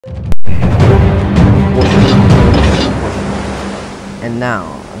And now,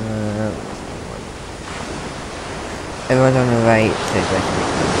 everyone's on the right,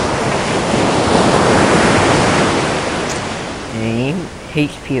 aim,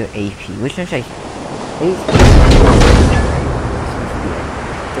 HP or AP? Which one should I? HP?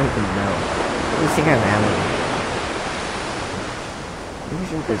 Don't even know. I think I have ammo. Maybe I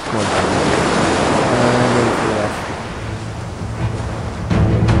should get more damage. Maybe for the rest.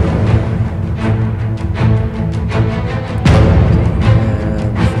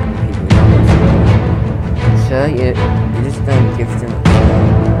 So you're just gonna give them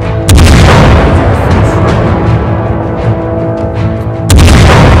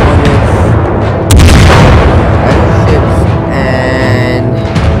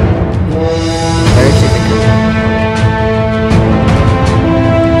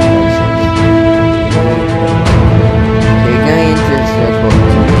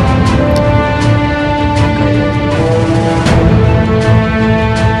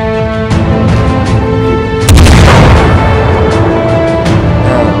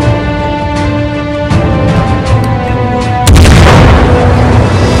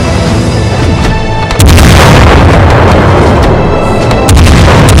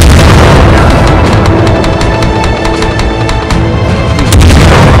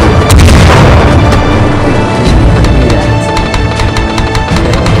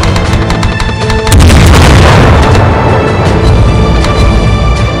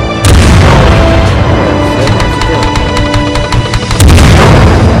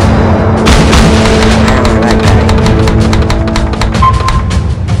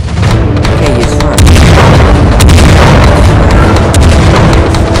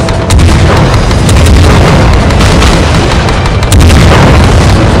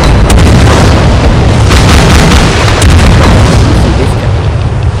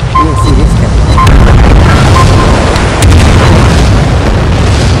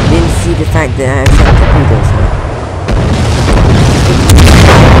fact that I have to do this, huh?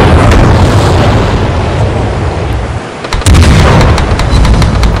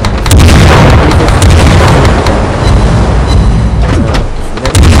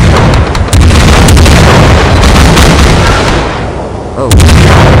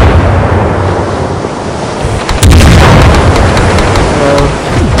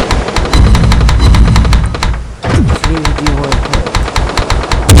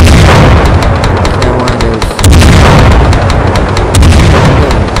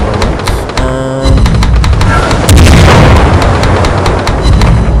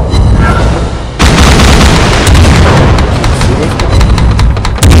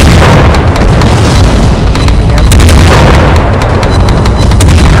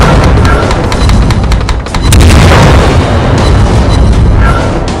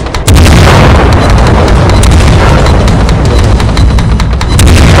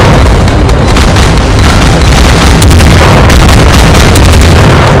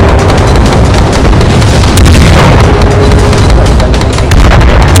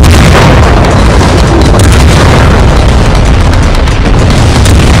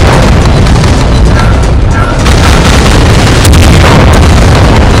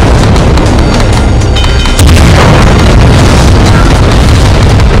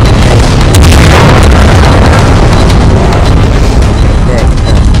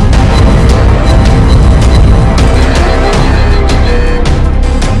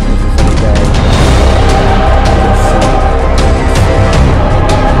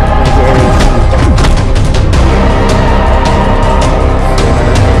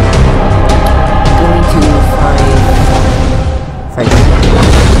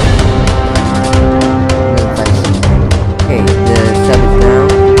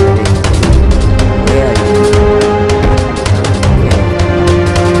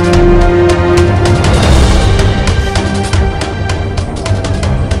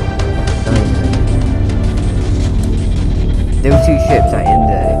 There were two ships that in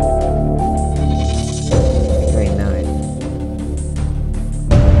there. Very nice.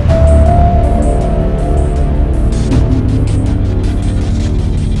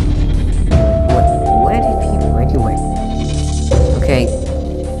 Where do you went? Okay.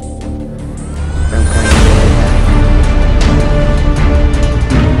 I'm going to go back.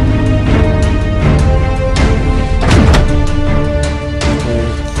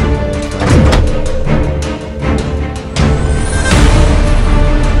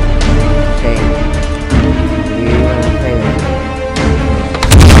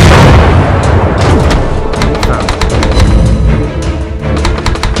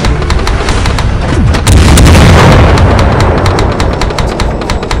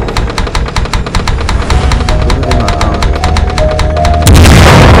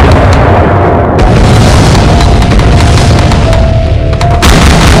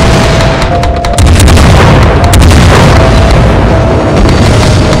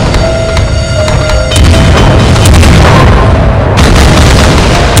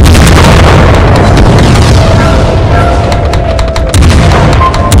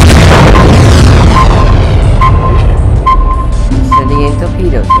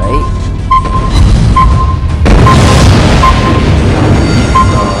 torpedoes, right?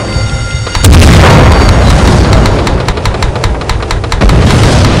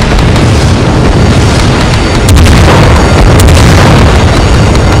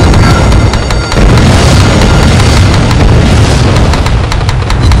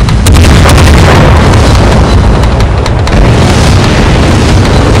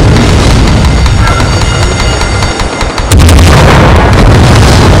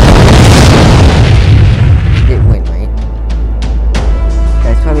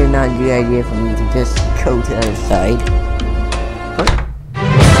 Not a good idea for me to just go to the other side.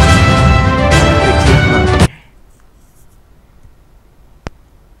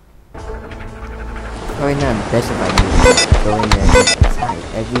 Probably not the best if I do go in there and just attack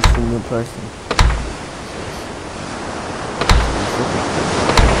every single person.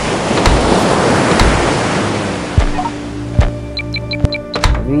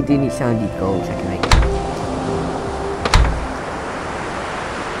 I really do need some of these goals I can make.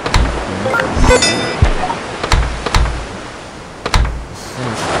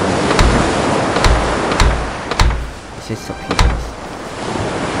 It's just so peaceful.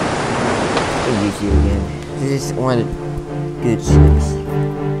 I'll use you again. This is one of the good ships.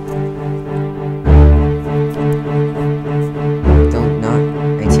 Don't not.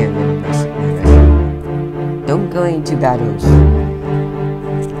 I can't remember my Don't go into battles.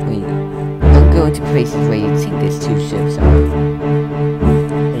 Wait. Don't go into places where you think there's two ships are.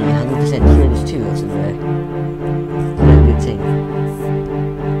 100% sure there's two of them there. It's not a good thing.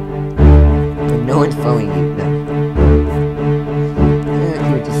 But no one's following you, no.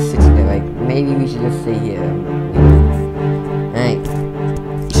 We're just sitting there like, maybe we should just stay here. Alright.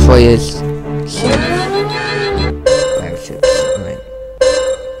 Destroyers. Ships. Fireships. Alright.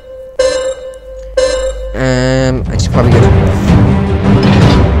 I should probably go to the left.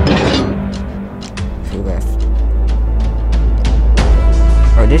 To the left.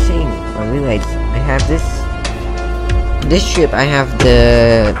 Oh, this thing, I realized I have this ship, I have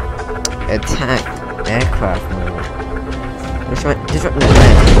the attack aircraft mode. This one not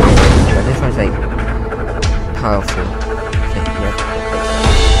bad, but this one's like powerful. Okay, yep.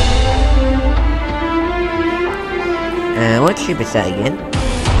 What ship is that again?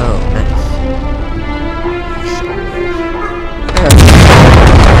 Oh, nice.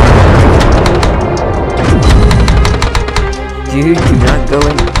 Dude, do not go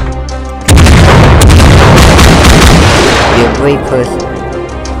in. You're a great person.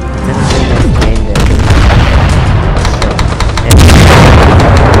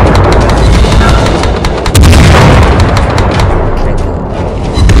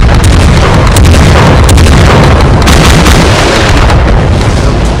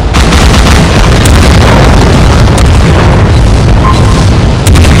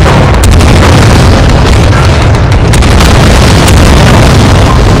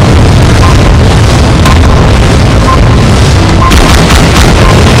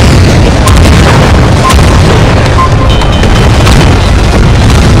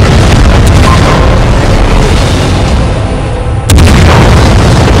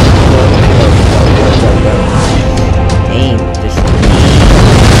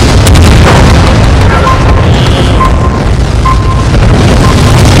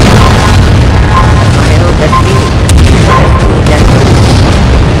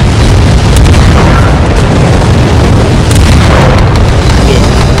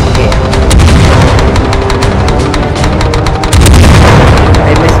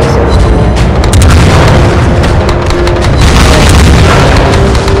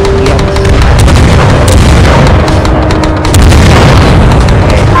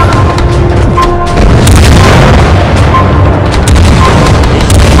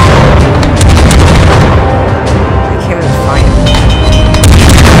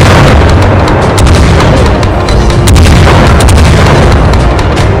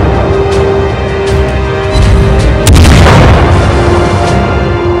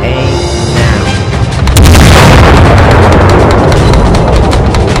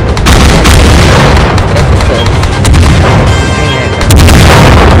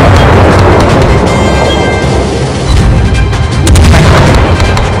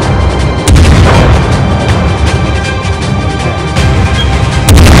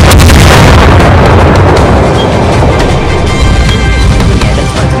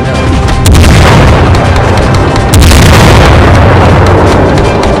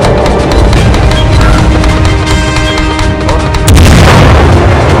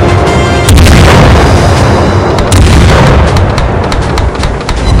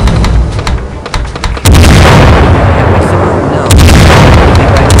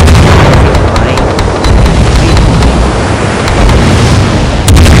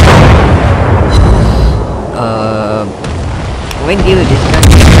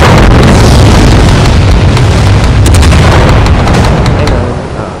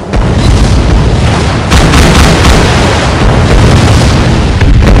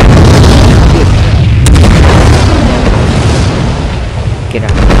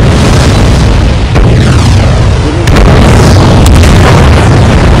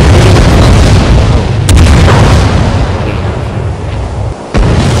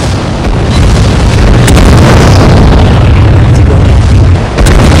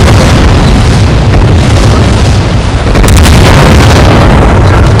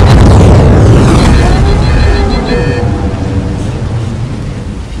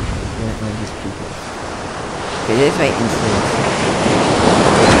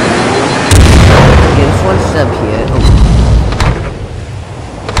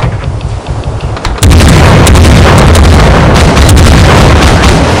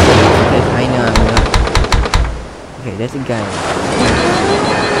 there's a guy.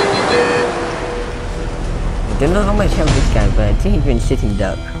 I don't know how much health this guy, but I think he's been sitting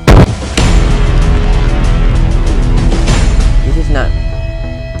duck. This is not.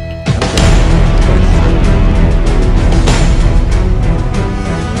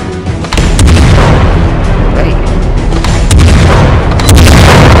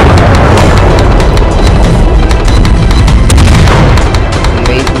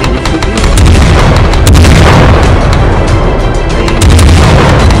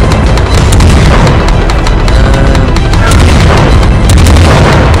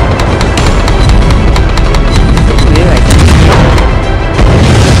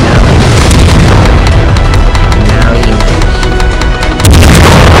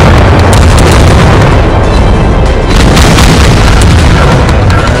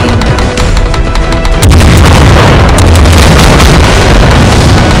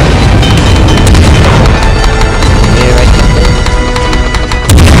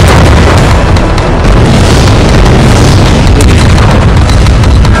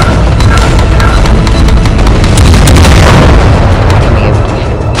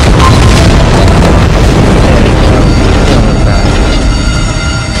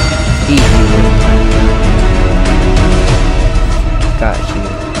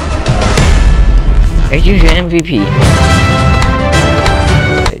 Here's your MVP.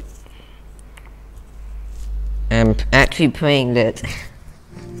 I'm actually playing that.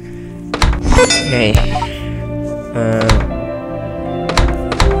 Okay.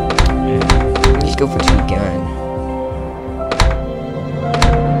 Let's go for 2 gun.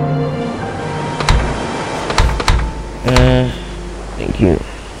 Thank you.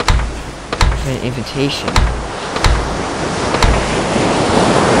 An invitation.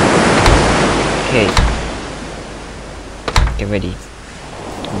 Okay. Get ready.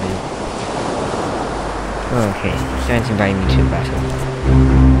 Okay, someone's inviting me to a battle.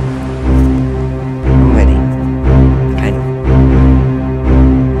 I'm ready. Kind of.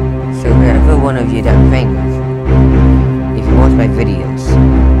 So wherever one of you that I'm playing with, if you watch my videos,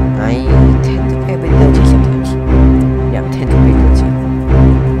 I tend to play a bit dirty sometimes. Yeah, I tend to play dirty.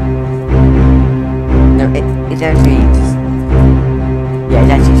 No, it's actually just... Yeah,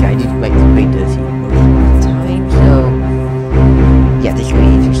 it's actually true. I do like to play dirty most of the time, so... Yeah, this is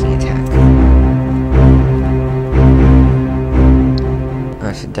really interesting attack.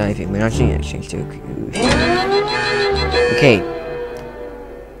 That's a diving. We're not seeing exchange to okay.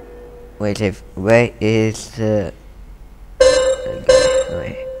 Where is the...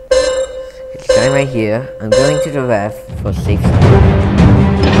 Right. It's a guy right here. I'm going to the left for safety.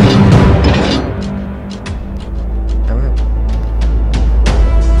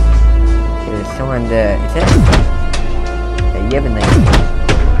 There's someone there. Is that? You have a nice.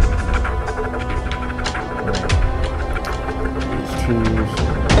 These two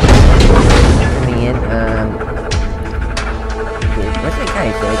coming in. What's that guy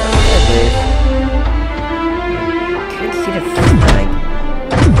say? Can't see the flag.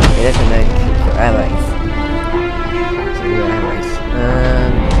 Okay, that's a nice. So allies. So yeah, allies.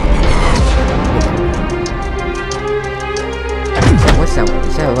 What's that one?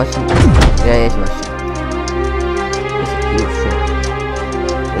 Is that a Russian? Yeah, it's Russian.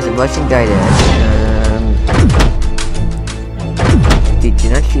 There's a Russian guy there. Did you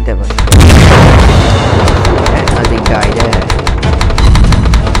not see that Russian guy? That other guy there.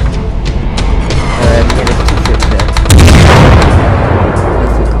 Yeah, there's 2 ships there.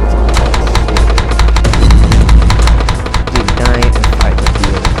 You die and fight with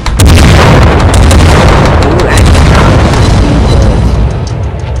you. Ooh,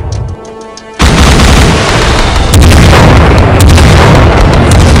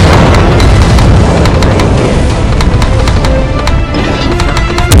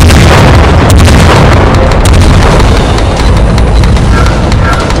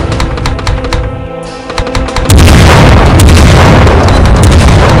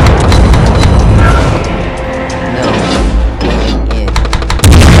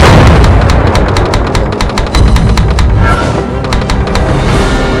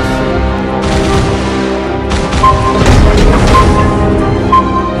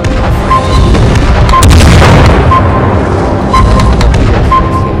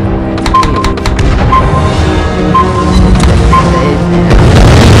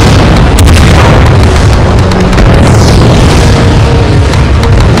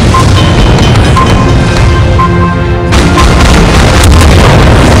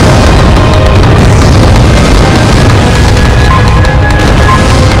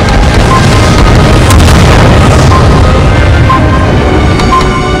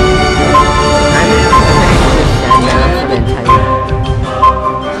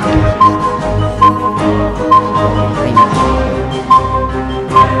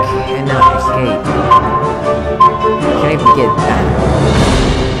 to get that.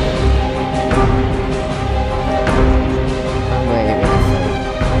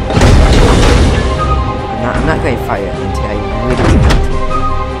 I'm not going to fire until I really want to.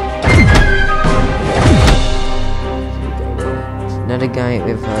 Another guy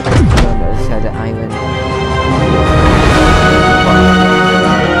with a gun on the other side of the island.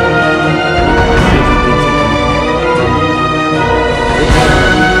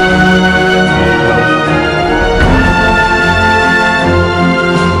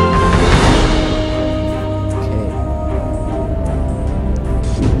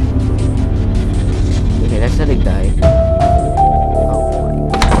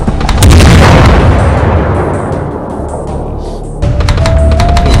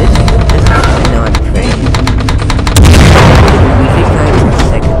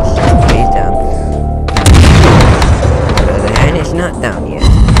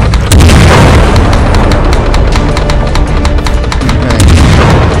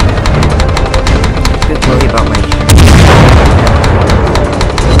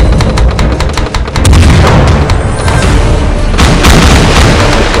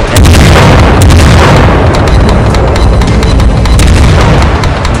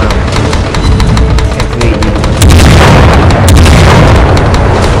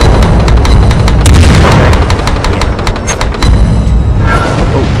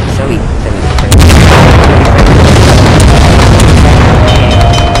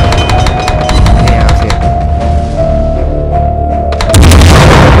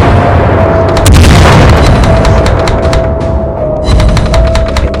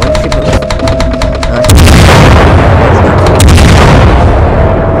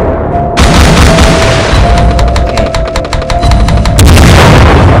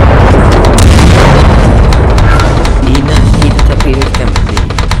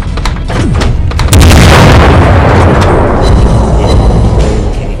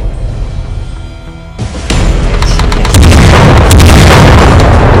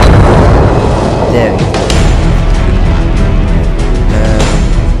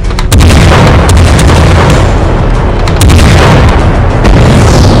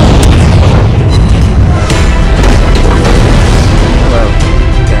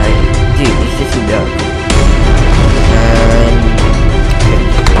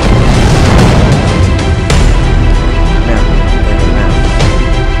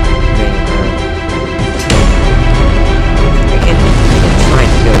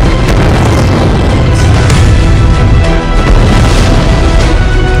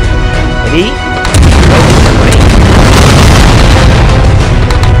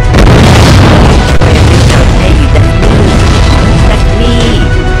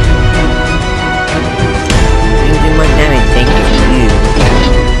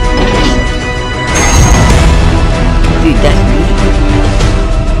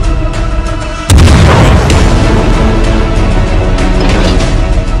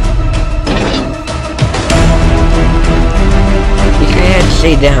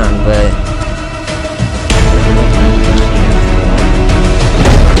 Stay down, but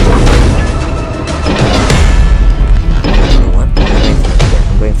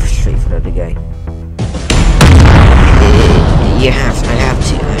I'm going for straight for the other guy. I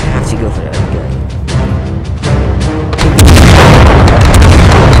have to go for the other guy.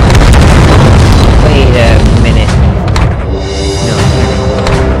 Wait a minute. No.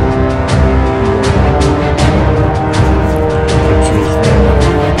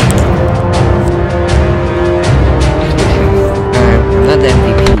 The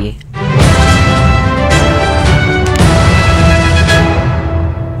MVP.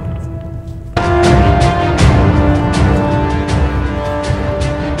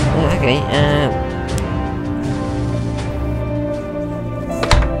 Okay, I'm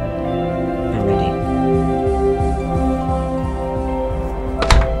ready.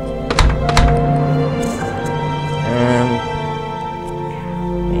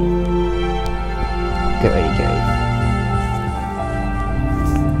 Get ready, guys.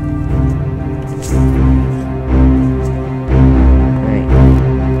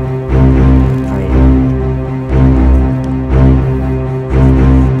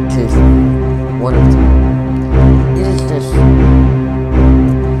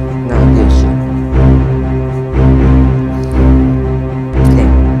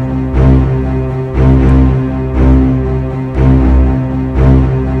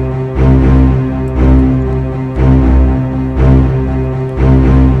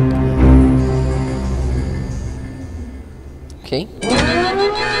 Okay.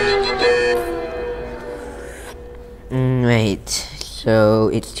 Right. So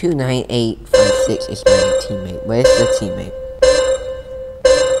it's 29856 is my teammate. Where's the teammate?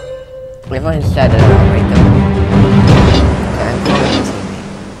 Everyone said it alright though. Okay, I'm calling the teammate.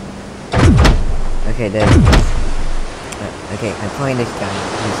 Okay, there. Okay, I'm calling this guy.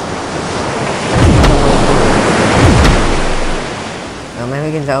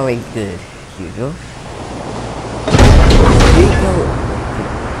 Americans are always good, as usual. Here you go.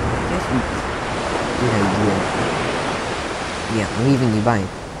 Just good idea. Yeah, I'm leaving you behind.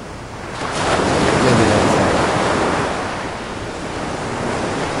 Maybe the other side.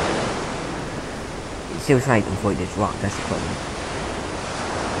 It's still trying to avoid this rock, that's the problem.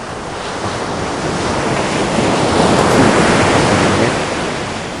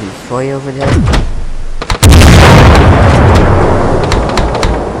 There's Troy over there.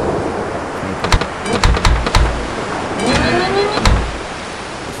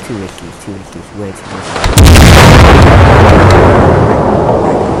 It's too risky, it's way too risky.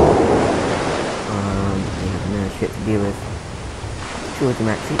 I have no shit to deal with. Two of them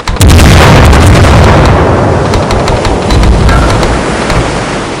actually.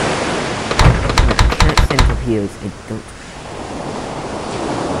 I can't send torpedoes, I don't.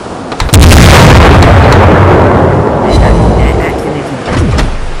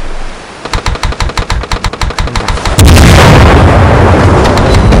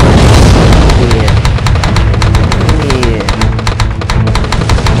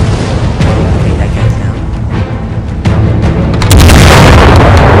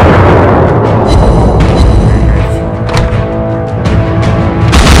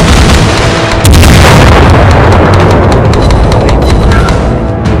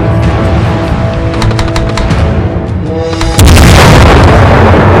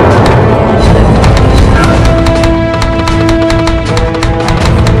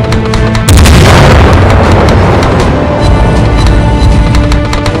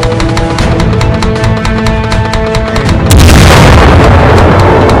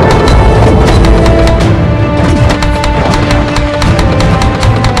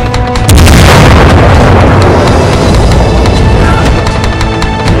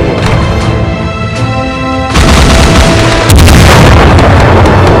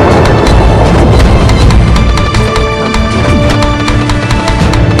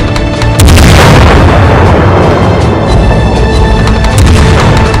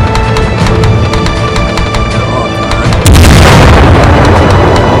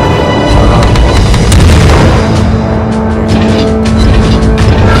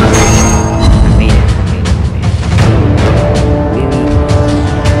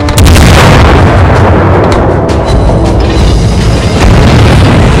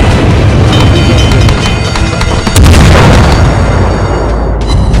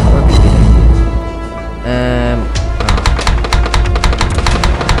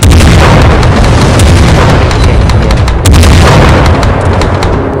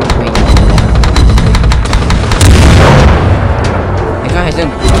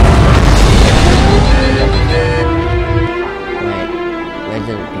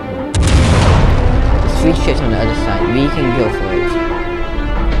 Sweet shit on the other side. We can go for it.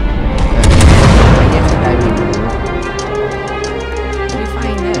 I guess I really do. What do you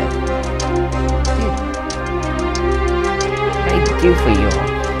find there? Dude. What can I do for you all?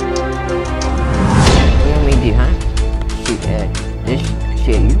 What do you want me to do, huh? Shoot this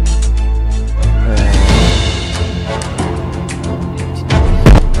shoot you.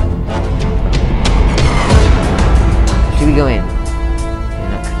 Should we go in?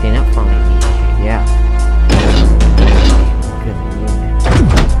 They're not following me. Yeah.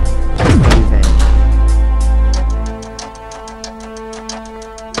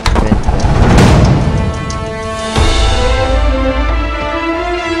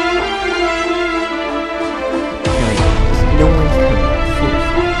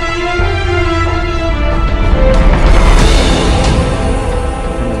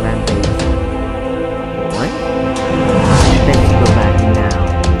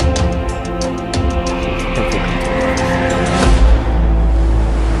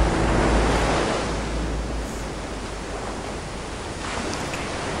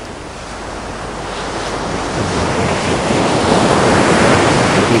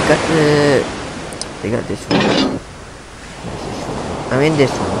 They got this one. I'm in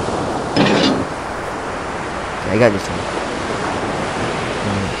this one. Okay, I got this one.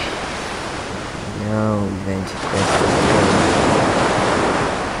 No revenge.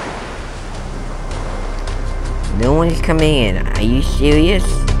 No one is coming in. Are you serious?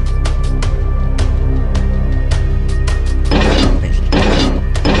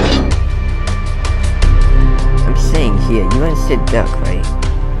 I'm saying here, you want to sit duck, right?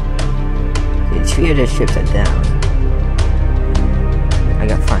 3 of the ships are down. I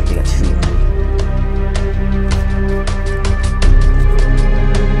got 5, I got 3 already.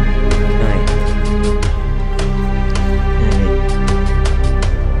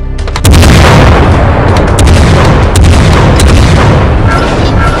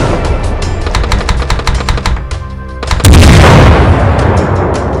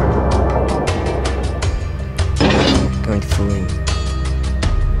 Going to Falloon.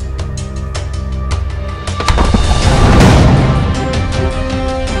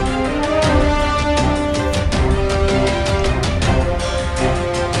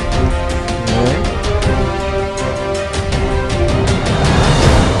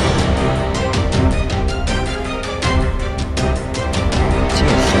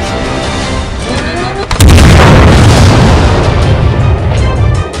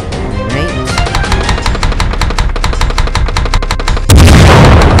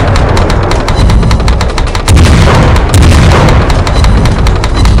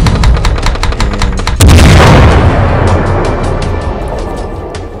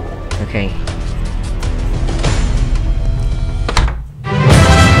 Okay.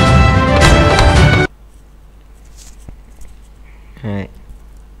 Alright.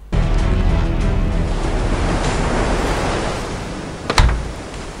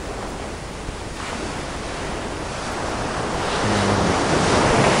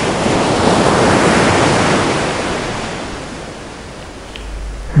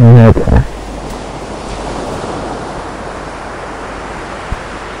 Okay.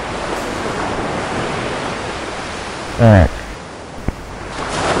 Alright.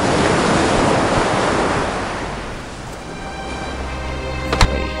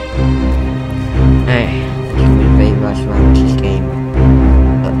 Hey, this is a very last round of this game.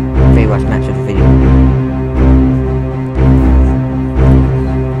 Very last match of the video.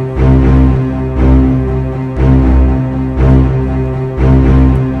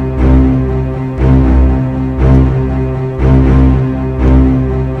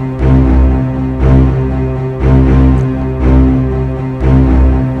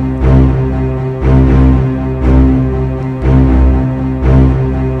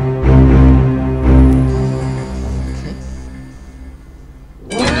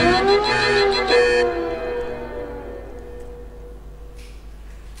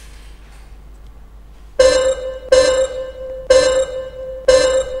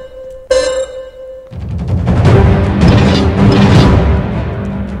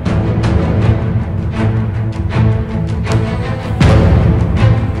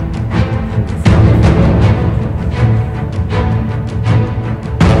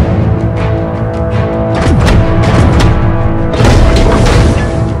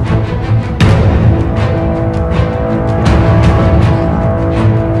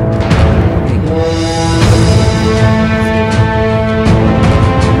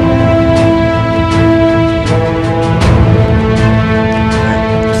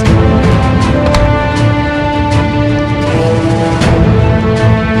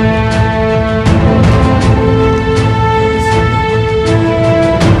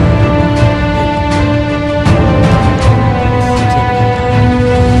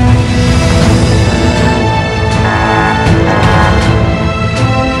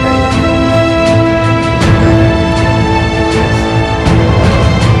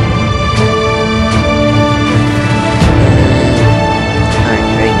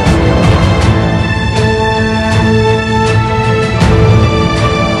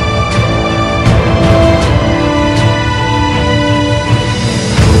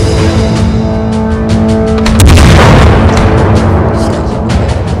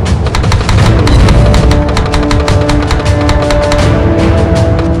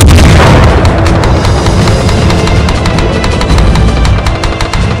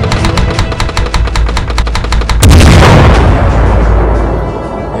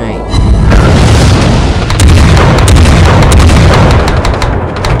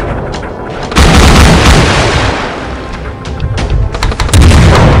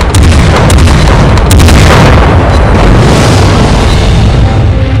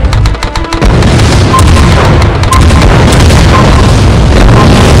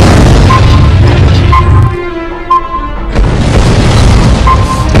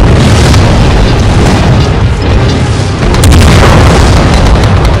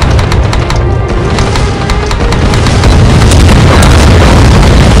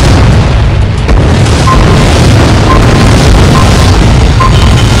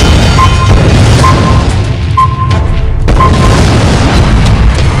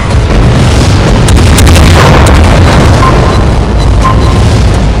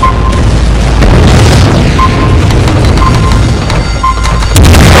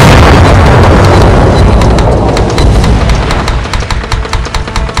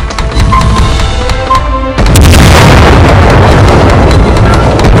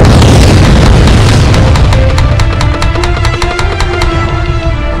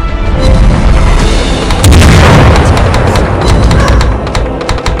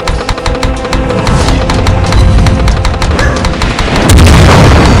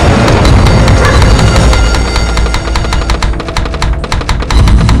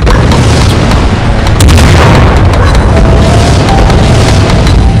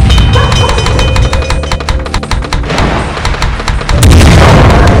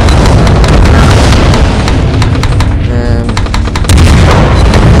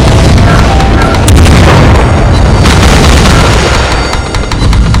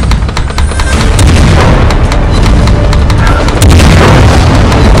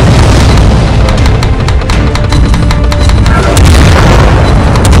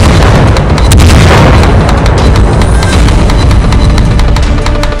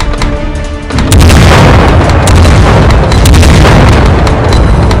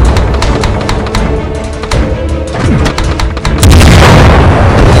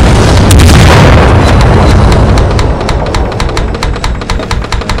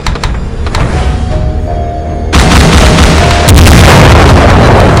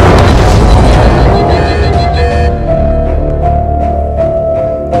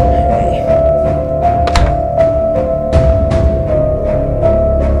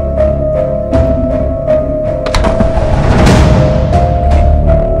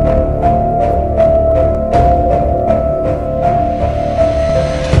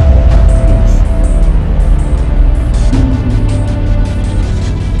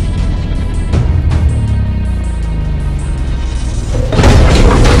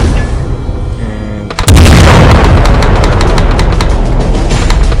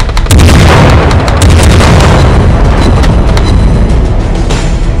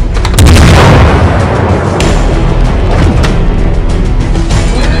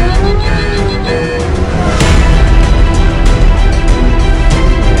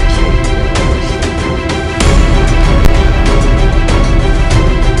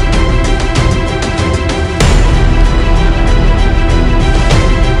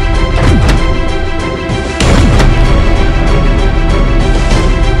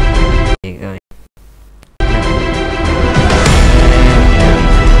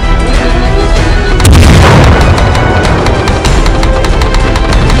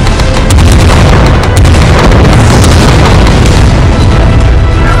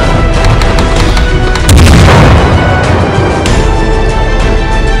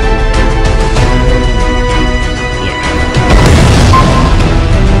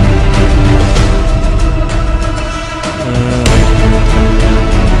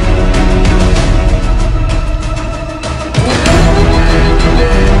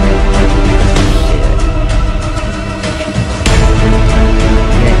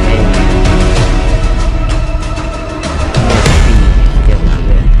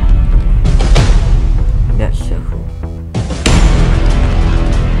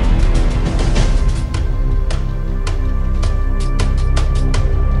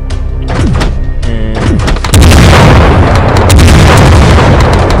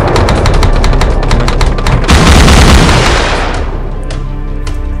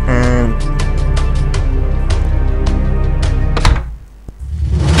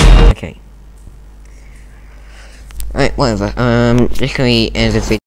 whatever. Just gonna end the video.